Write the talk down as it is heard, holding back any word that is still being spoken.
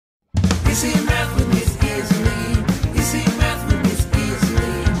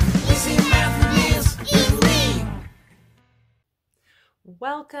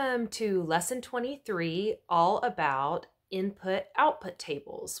Welcome to lesson 23, all about input-output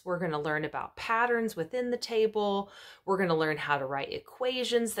tables. We're going to learn about patterns within the table. We're going to learn how to write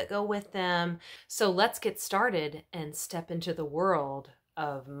equations that go with them. So let's get started and step into the world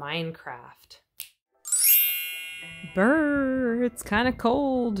of Minecraft. Brr, it's kind of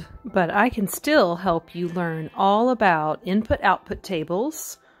cold, but I can still help you learn all about input-output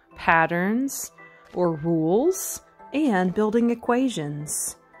tables, patterns, or rules, and building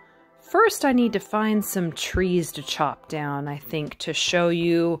equations. First, I need to find some trees to chop down, I think, to show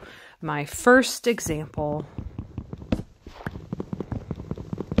you my first example.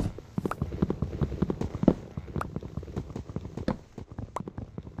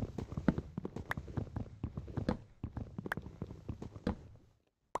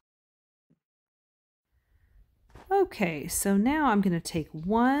 Okay, so now I'm going to take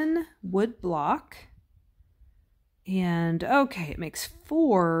one wood block and it makes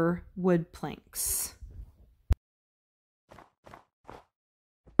 4 wood planks.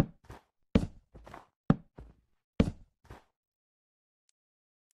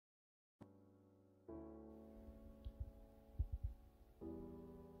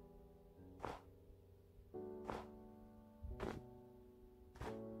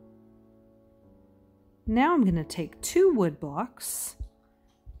 Now I'm going to take 2 wood blocks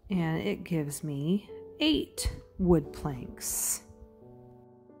and it gives me 8 wood planks.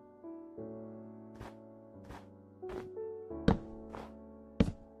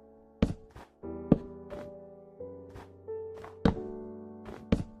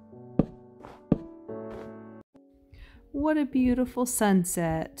 What a beautiful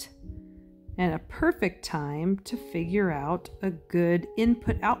sunset, and a perfect time to figure out a good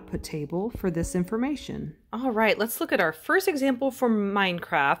input-output table for this information. All right, let's look at our first example from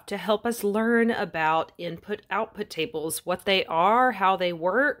Minecraft to help us learn about input-output tables, what they are, how they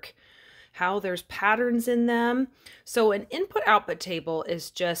work, how there's patterns in them. So an input-output table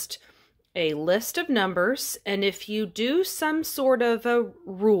is just a list of numbers, and if you do some sort of a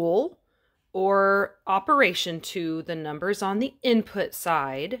rule or operation to the numbers on the input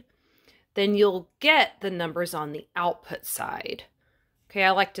side, then you'll get the numbers on the output side. Okay,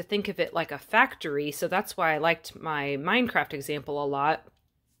 I like to think of it like a factory, so that's why I liked my Minecraft example a lot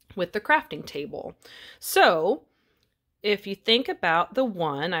with the crafting table. So if you think about the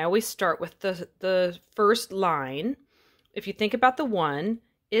 1, I always start with the first line. If you think about the 1,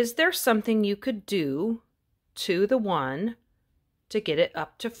 is there something you could do to the 1 to get it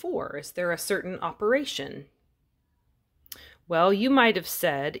up to 4? Is there a certain operation? Well, you might have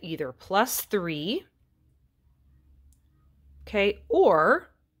said either +3, okay, or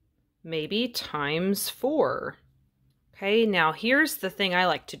maybe ×4. Okay, now here's the thing I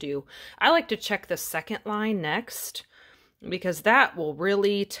like to do. I like to check the second line next, because that will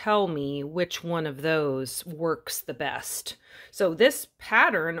really tell me which one of those works the best. So this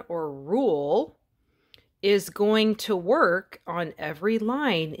pattern or rule is going to work on every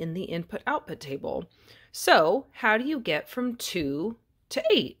line in the input-output table. So how do you get from 2 to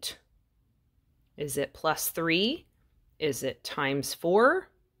 8? Is it +3? Is it ×4?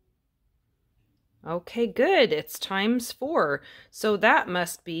 Okay, good. It's ×4. So that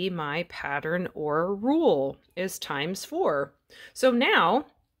must be my pattern or rule, is ×4. So now,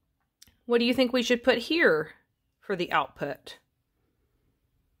 what do you think we should put here for the output?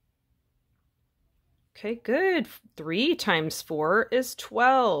 Okay, good. 3 × 4 is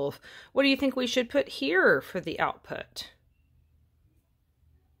 12. What do you think we should put here for the output?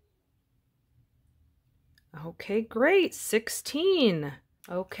 Okay, great. 16.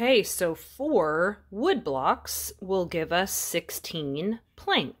 Okay, so 4 wood blocks will give us 16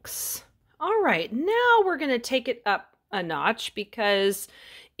 planks. All right, now we're going to take it up a notch, because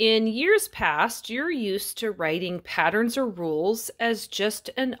in years past, you're used to writing patterns or rules as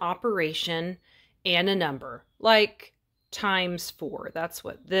just an operation and a number, like ×4. That's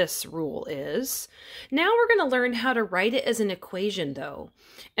what this rule is. Now we're going to learn how to write it as an equation, though.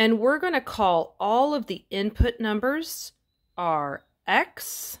 And we're going to call all of the input numbers are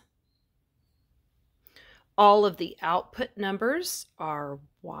x. All of the output numbers are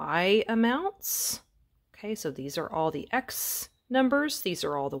y amounts. Okay, so these are all the x numbers. These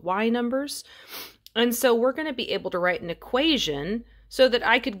are all the y numbers. And so we're going to be able to write an equation so that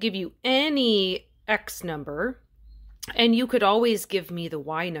I could give you any x number, and you could always give me the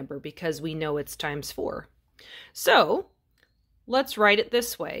y number because we know it's ×4. So let's write it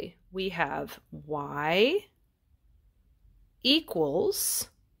this way. We have y equals,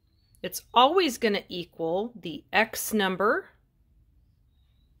 it's always going to equal the x number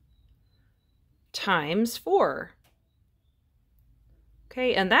 ×4.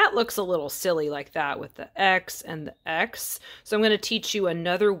 Okay, and that looks a little silly like that with the X and the X. So I'm going to teach you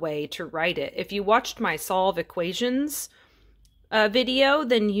another way to write it. If you watched my solve equations video,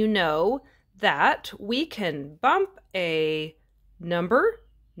 then you know that we can bump a number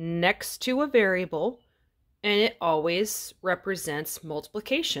next to a variable and it always represents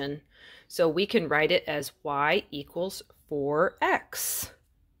multiplication. So we can write it as y equals 4x.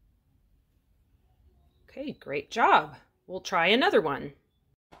 Okay, great job. We'll try another one.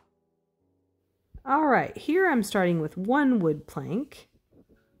 All right, here I'm starting with 1 wood plank,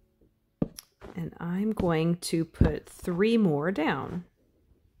 and I'm going to put 3 more down.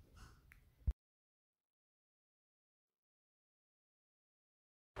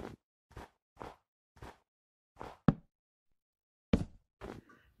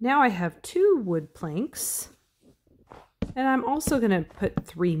 Now I have 2 wood planks, and I'm also going to put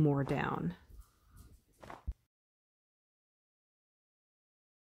 3 more down.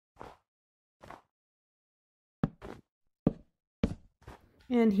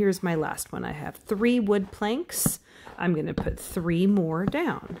 And here's my last one. I have 3 wood planks. I'm going to put 3 more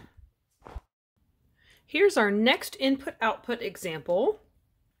down. Here's our next input-output example.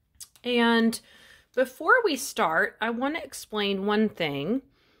 And before we start, I want to explain one thing,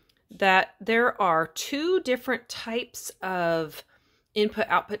 that there are 2 different types of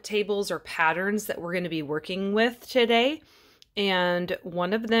input-output tables or patterns that we're going to be working with today. And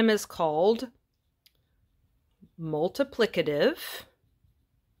one of them is called multiplicative,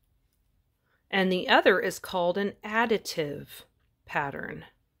 and the other is called an additive pattern.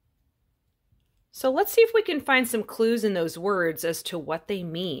 So let's see if we can find some clues in those words as to what they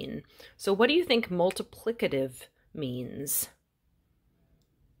mean. So what do you think multiplicative means?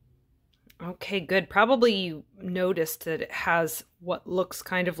 Okay, good. Probably you noticed that it has what looks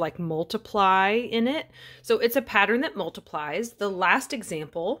kind of like multiply in it. So it's a pattern that multiplies. The last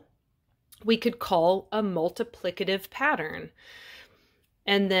example we could call a multiplicative pattern.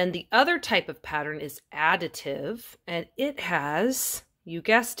 And then the other type of pattern is additive, and it has, you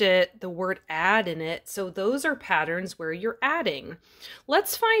guessed it, the word add in it. So those are patterns where you're adding.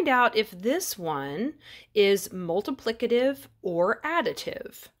 Let's find out if this one is multiplicative or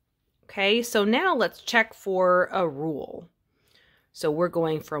additive. Okay, so now let's check for a rule. So we're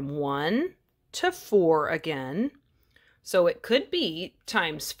going from 1 to 4 again. So it could be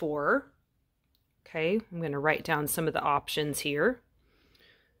times 4. Okay, I'm going to write down some of the options here.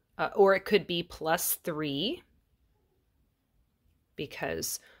 Or it could be plus 3,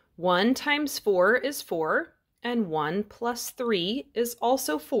 because 1 times 4 is 4, and 1 plus 3 is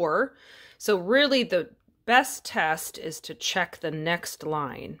also 4. So really the best test is to check the next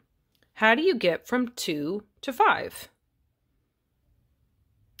line. How do you get from 2 to 5?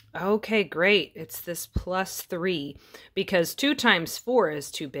 Okay, great. It's this plus 3, because 2 times 4 is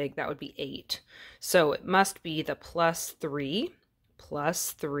too big. That would be 8. So it must be the plus 3.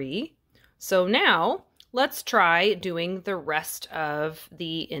 Plus 3. So now let's try doing the rest of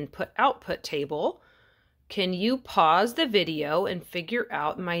the input-output table. Can you pause the video and figure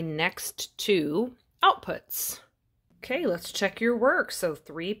out my next 2 outputs? Okay, let's check your work. So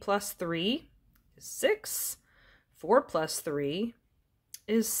 3 plus 3 is 6. 4 plus 3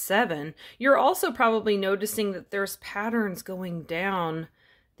 is 7. You're also probably noticing that there's patterns going down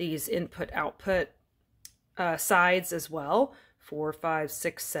these input-output sides as well. 4, 5,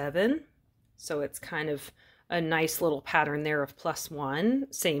 6, 7. So it's kind of a nice little pattern there of plus 1.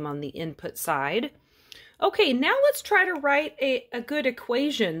 Same on the input side. Okay, now let's try to write a good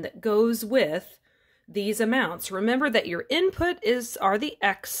equation that goes with these amounts. Remember that your input are the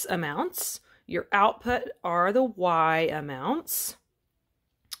X amounts. Your output are the Y amounts.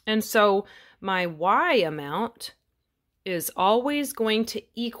 And so my Y amount is always going to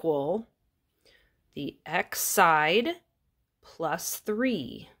equal the X side plus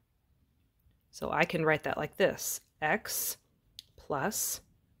 3. So I can write that like this, X plus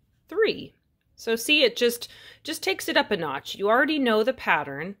 3. So see, it just takes it up a notch. You already know the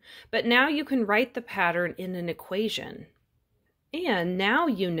pattern, but now you can write the pattern in an equation. And now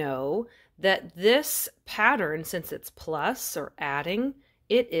you know that this pattern, since it's plus or adding,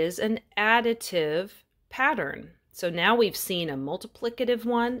 it is an additive pattern. So now we've seen a multiplicative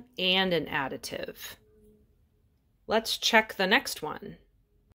one and an additive. Let's check the next one.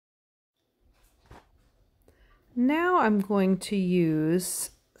 Now I'm going to use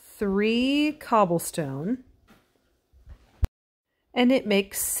 3 cobblestone, and it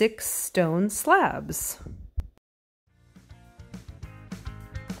makes 6 stone slabs.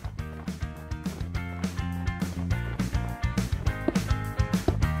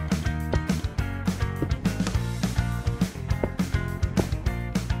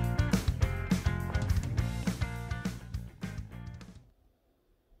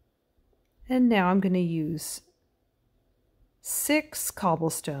 And now I'm going to use 6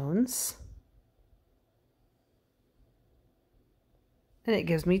 cobblestones. And it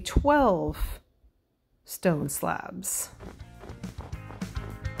gives me 12 stone slabs.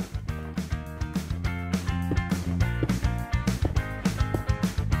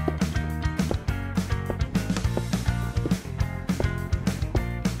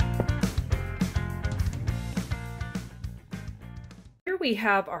 Here we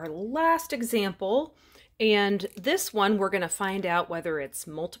have our last example, and this one we're going to find out whether it's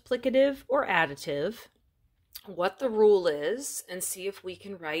multiplicative or additive, what the rule is, and see if we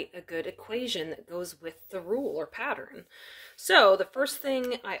can write a good equation that goes with the rule or pattern. So the first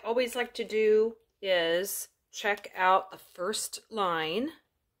thing I always like to do is check out the first line.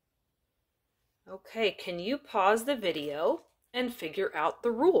 Okay, can you pause the video and figure out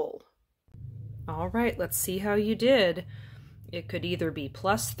the rule? All right, let's see how you did. It could either be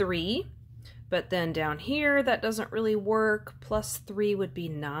 +3, but then down here that doesn't really work. +3 would be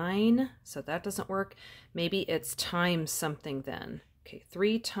 9, so that doesn't work. Maybe it's times something then. Okay,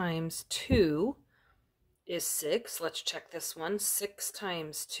 3 times 2 is 6. Let's check this one. 6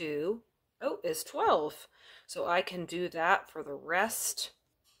 times 2, is 12. So I can do that for the rest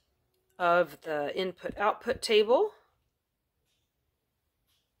of the input-output table.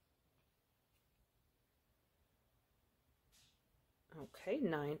 Okay,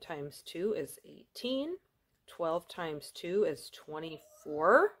 9 times 2 is 18. 12 times 2 is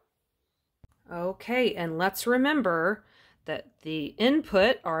 24. Okay, and let's remember that the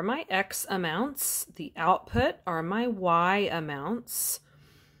input are my X amounts, the output are my Y amounts.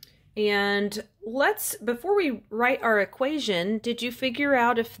 And before we write our equation, did you figure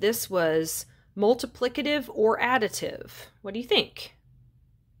out if this was multiplicative or additive? What do you think?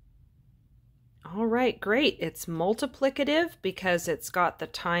 All right, great. It's multiplicative because it's got the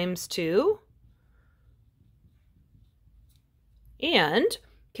times 2. And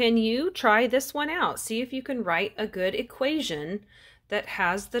can you try this one out? See if you can write a good equation that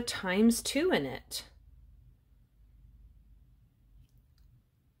has the times 2 in it.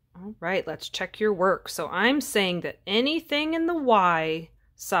 All right, let's check your work. So I'm saying that anything in the Y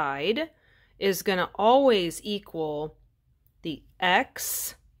side is going to always equal the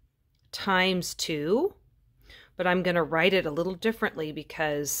X times 2, but I'm going to write it a little differently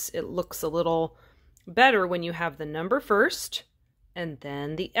because it looks a little better when you have the number first and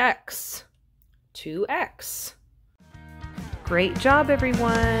then the X. 2x. Great job,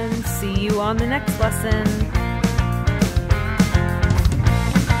 everyone. See you on the next lesson.